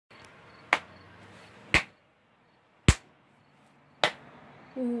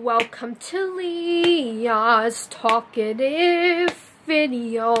Welcome to Leah's Talkative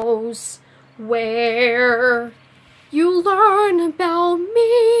Videos, where you learn about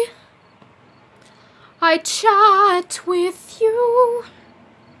me. I chat with you,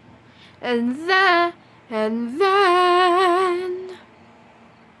 and then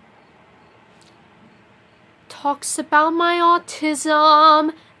talks about my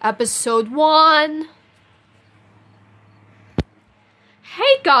autism, episode 1.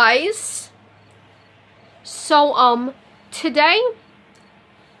 Hey guys! So, today,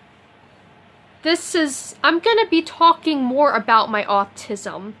 I'm gonna be talking more about my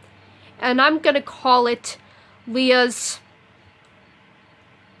autism, and I'm gonna call it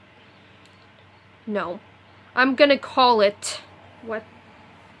I'm gonna call it,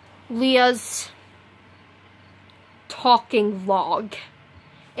 Leah's talking vlog.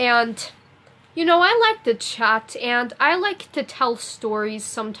 And you know, I like to chat, and I like to tell stories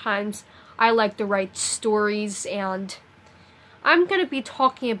sometimes. I like to write stories, and I'm gonna be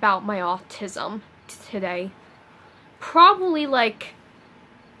talking about my autism today. Probably like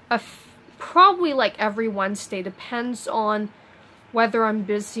every Wednesday, depends on whether I'm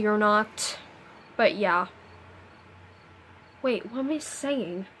busy or not. But yeah. Wait, what am I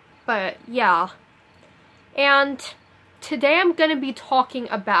saying? But yeah. And today I'm gonna be talking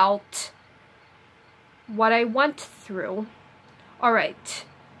about what I went through. Alright.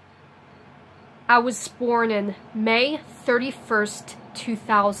 I was born in May 31st,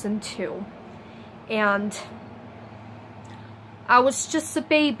 2002. And I was just a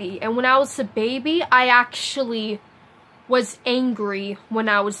baby. And when I was a baby, I actually was angry when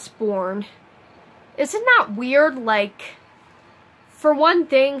I was born. Isn't that weird? Like, for one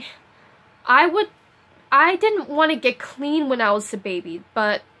thing, I didn't want to get clean when I was a baby,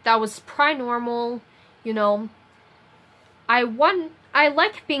 but that was probably normal. You know, I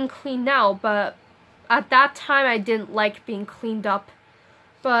like being clean now, but at that time I didn't like being cleaned up.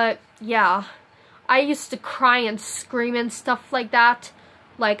 But yeah, I used to cry and scream and stuff like that,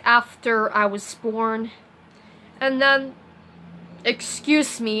 like after I was born. And then,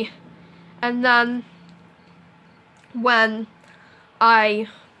 excuse me, and then when I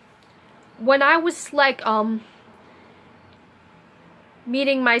was like,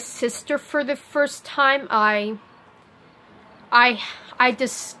 meeting my sister for the first time, I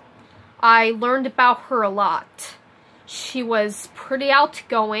learned about her a lot. She was pretty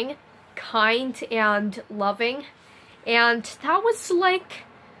outgoing, kind, and loving, and that was like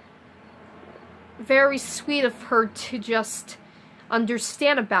very sweet of her to just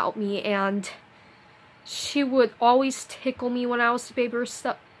understand about me. And she would always tickle me when I was a baby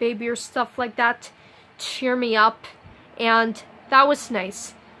or stuff like that, cheer me up, and that was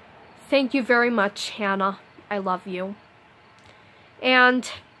nice. Thank you very much, Hannah. I love you. And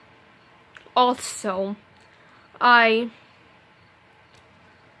also, Hannah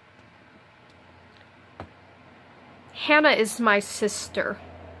is my sister.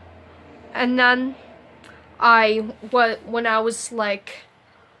 And then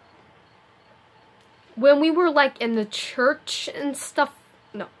when we were like in the church and stuff,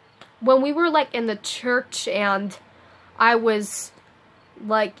 when we were like in the church and I was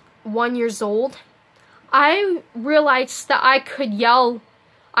like 1 year old, I realized that I could yell.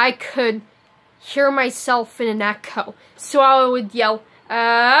 I could hear myself in an echo. So I would yell,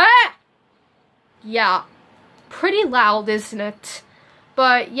 ah! Yeah, pretty loud, isn't it?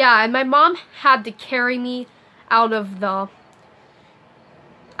 But yeah, and my mom had to carry me out of the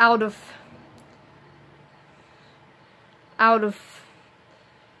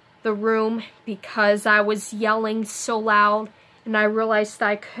room because I was yelling so loud, and I realized that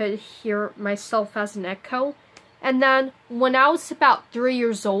I could hear myself as an echo. And then when I was about 3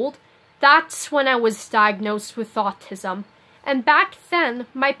 years old, that's when I was diagnosed with autism. And back then,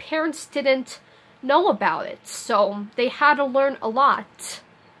 my parents didn't know about it, so they had to learn a lot.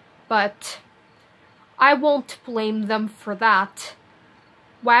 But I won't blame them for that.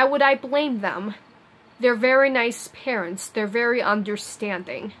 Why would I blame them? They're very nice parents. They're very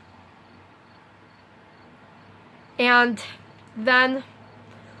understanding. And then,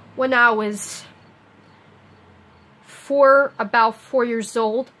 when I was about 4 years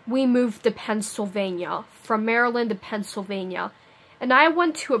old, we moved to Pennsylvania, from Maryland to Pennsylvania. And I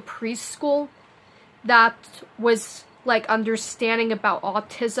went to a preschool that was like understanding about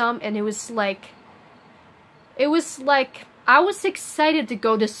autism, and it was like I was excited to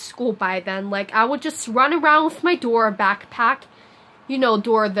go to school by then. Like, I would just run around with my Dora backpack. You know,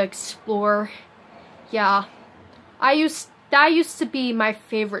 Dora the Explorer. Yeah. That used to be my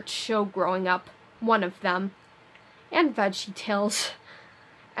favorite show growing up. One of them. And VeggieTales.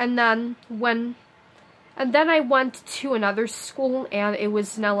 And then I went to another school, and it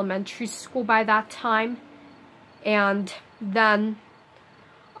was an elementary school by that time. And then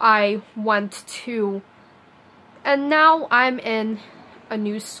I went to, and now I'm in a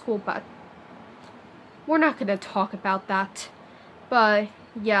new school, but we're not gonna talk about that. But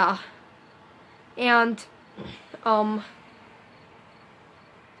yeah, and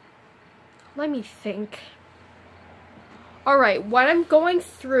let me think. Alright, what I'm going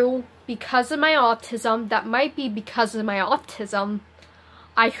through because of my autism, that might be because of my autism,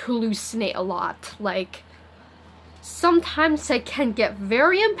 I hallucinate a lot. Like, sometimes I can get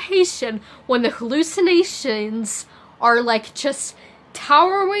very impatient when the hallucinations are like just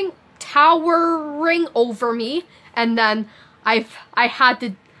towering over me, and then I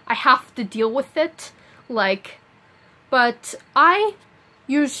have to deal with it. Like, but I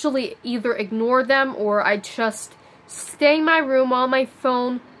usually either ignore them or I just stay in my room on my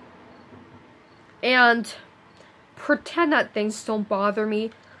phone and pretend that things don't bother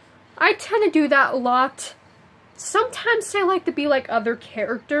me. I tend to do that a lot. Sometimes I like to be like other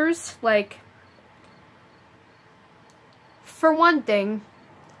characters. Like, for one thing,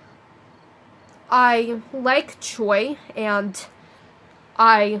 I like joy and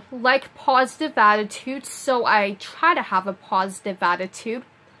I like positive attitudes, so I try to have a positive attitude.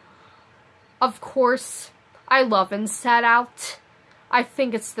 Of course, I love Inside Out. I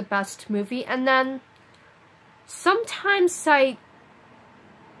think it's the best movie. And then sometimes I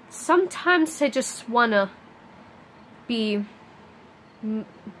just wanna be,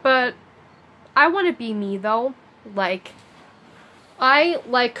 but I wanna be me though. Like, I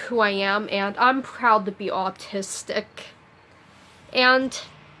like who I am, and I'm proud to be autistic. And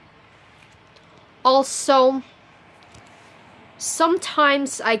also,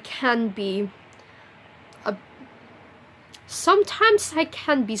 sometimes I can be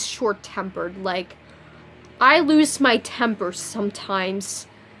short-tempered. Like, I lose my temper sometimes.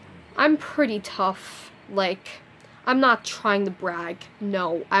 I'm pretty tough. Like, I'm not trying to brag.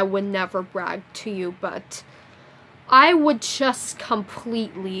 No, I would never brag to you, but I would just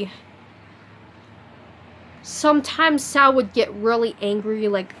completely, sometimes I would get really angry,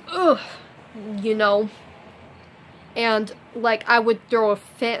 like, ugh, you know, and, like, I would throw a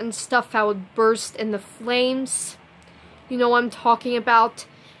fit and stuff. I would burst into flames, you know what I'm talking about,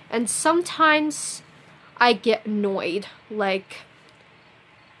 and sometimes I get annoyed, like,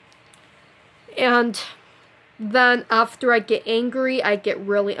 and then after I get angry, I get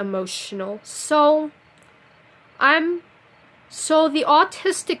really emotional. So the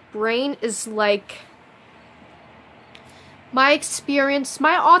autistic brain is like, my experience,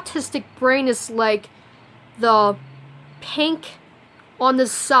 my autistic brain is like the pink on the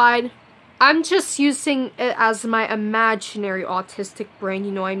side. I'm just using it as my imaginary autistic brain,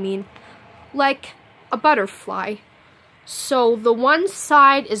 you know what I mean? Like a butterfly. So the one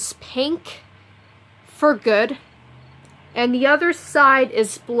side is pink for good, and the other side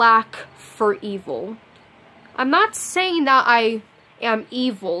is black for evil. I'm not saying that I am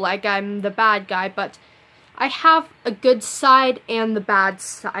evil, like I'm the bad guy, but I have a good side and the bad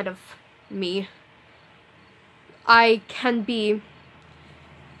side of me. I can be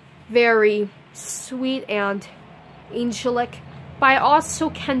very sweet and angelic, but I also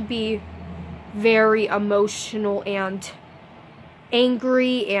can be very emotional and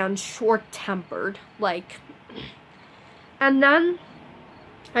angry and short-tempered, like. And then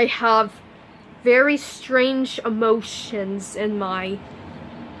I have very strange emotions in my,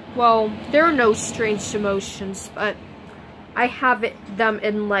 well, there are no strange emotions, but I have them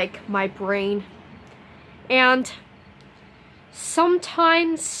in, like, my brain. And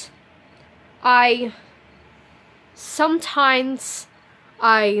sometimes I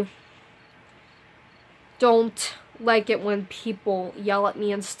don't like it when people yell at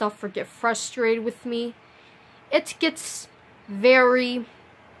me and stuff or get frustrated with me. It gets very,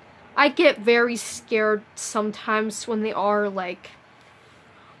 I get very scared sometimes when they are, like,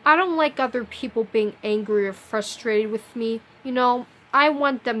 I don't like other people being angry or frustrated with me. You know, I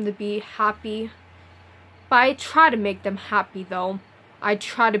want them to be happy, but I try to make them happy though. I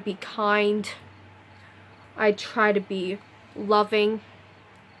try to be kind. I try to be loving.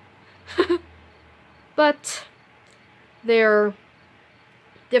 But there are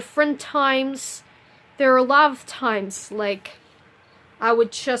different times. There are a lot of times, like, I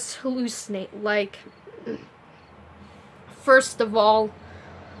would just hallucinate. Like, first of all,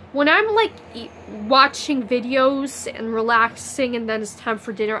 when I'm, like, watching videos and relaxing and then it's time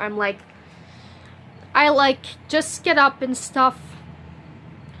for dinner, I'm like, I, like, just get up and stuff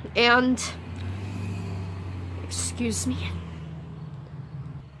and, excuse me,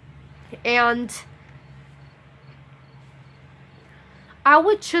 and I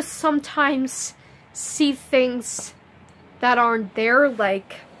would just sometimes see things that aren't there,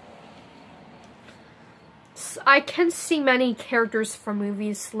 like, I can see many characters from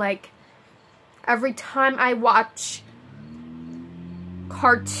movies, like, every time I watch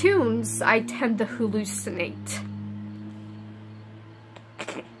cartoons, I tend to hallucinate.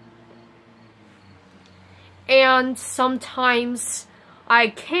 And sometimes I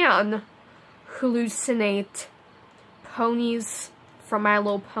can hallucinate ponies from My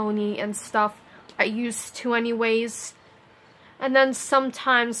Little Pony and stuff. I used to anyways. And then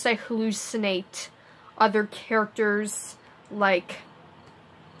sometimes I hallucinate other characters, like,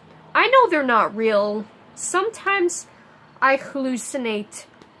 I know they're not real. Sometimes I hallucinate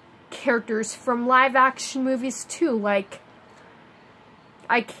characters from live action movies too, like,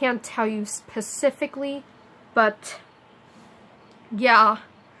 I can't tell you specifically, but yeah,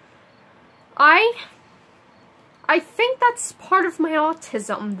 I think that's part of my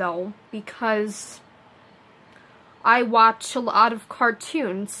autism though, because I watch a lot of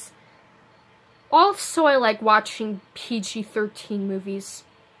cartoons. Also, I like watching PG-13 movies.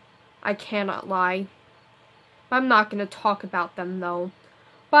 I cannot lie. I'm not going to talk about them though.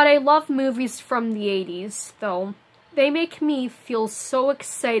 But I love movies from the 80s though. They make me feel so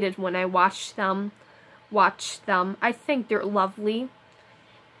excited when I watch them. I think they're lovely.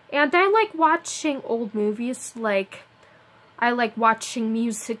 And I like watching old movies, like, I like watching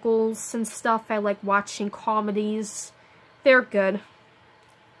musicals and stuff. I like watching comedies. They're good.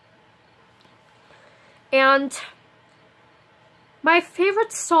 And my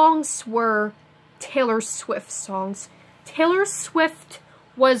favorite songs were Taylor Swift songs. Taylor Swift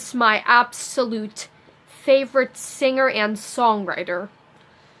was my absolute favorite singer and songwriter.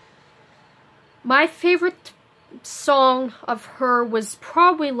 My favorite song of her was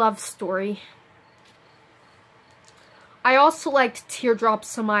probably Love Story. I also liked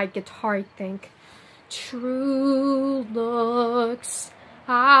Teardrops on My Guitar, I think. True looks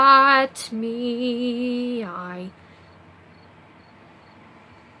at me, I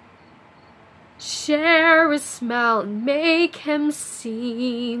share a smile and make him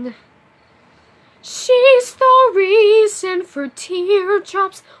seen. She's the reason for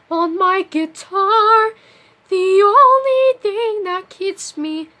teardrops on my guitar, the only thing that keeps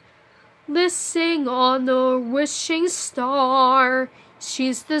me listening on a wishing star.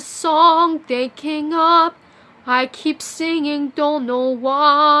 She's the song thinking up, I keep singing, don't know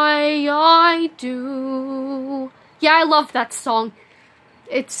why I do. Yeah, I love that song.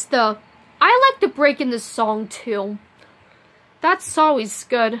 I like the break in the song too. That's always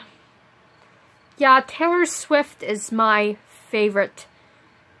good. Yeah, Taylor Swift is my favorite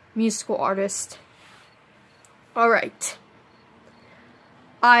musical artist. Alright.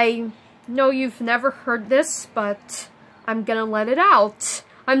 I know you've never heard this, but I'm gonna let it out.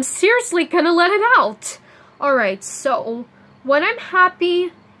 I'm seriously gonna let it out. Alright, so when I'm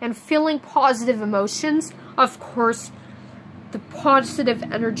happy and feeling positive emotions, of course, the positive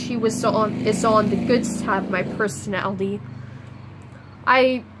energy is on the good side of my personality.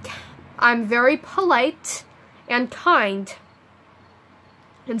 I'm very polite and kind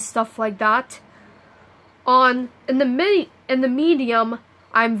and stuff like that. In the medium,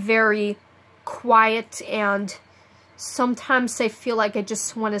 I'm very quiet, and sometimes I feel like I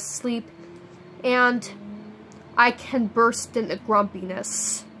just want to sleep, and I can burst into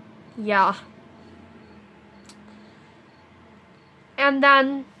grumpiness. Yeah. And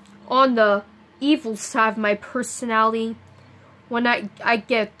then on the evil side of my personality, when I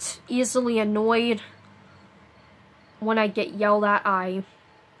get easily annoyed, when I get yelled at,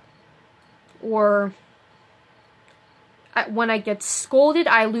 when I get scolded,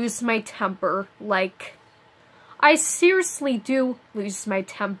 I lose my temper. Like, I seriously do lose my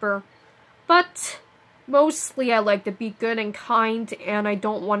temper. But mostly I like to be good and kind, and I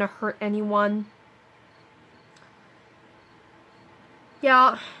don't want to hurt anyone.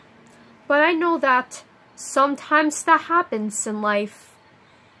 Yeah, but I know that sometimes that happens in life.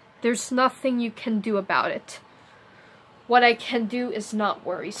 There's nothing you can do about it. What I can do is not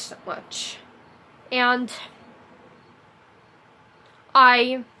worry so much. And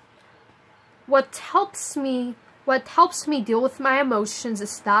what helps me deal with my emotions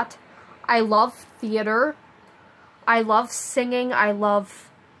is that I love theater, I love singing, I love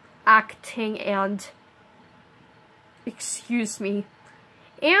acting, and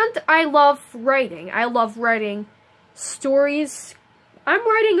and I love writing. I love writing stories. I'm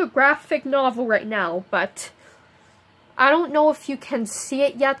writing a graphic novel right now, but I don't know if you can see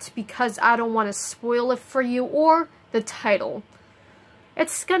it yet because I don't want to spoil it for you, or the title.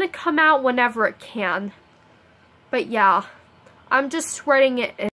 it's gonna come out whenever it can. But yeah, I'm just writing it in.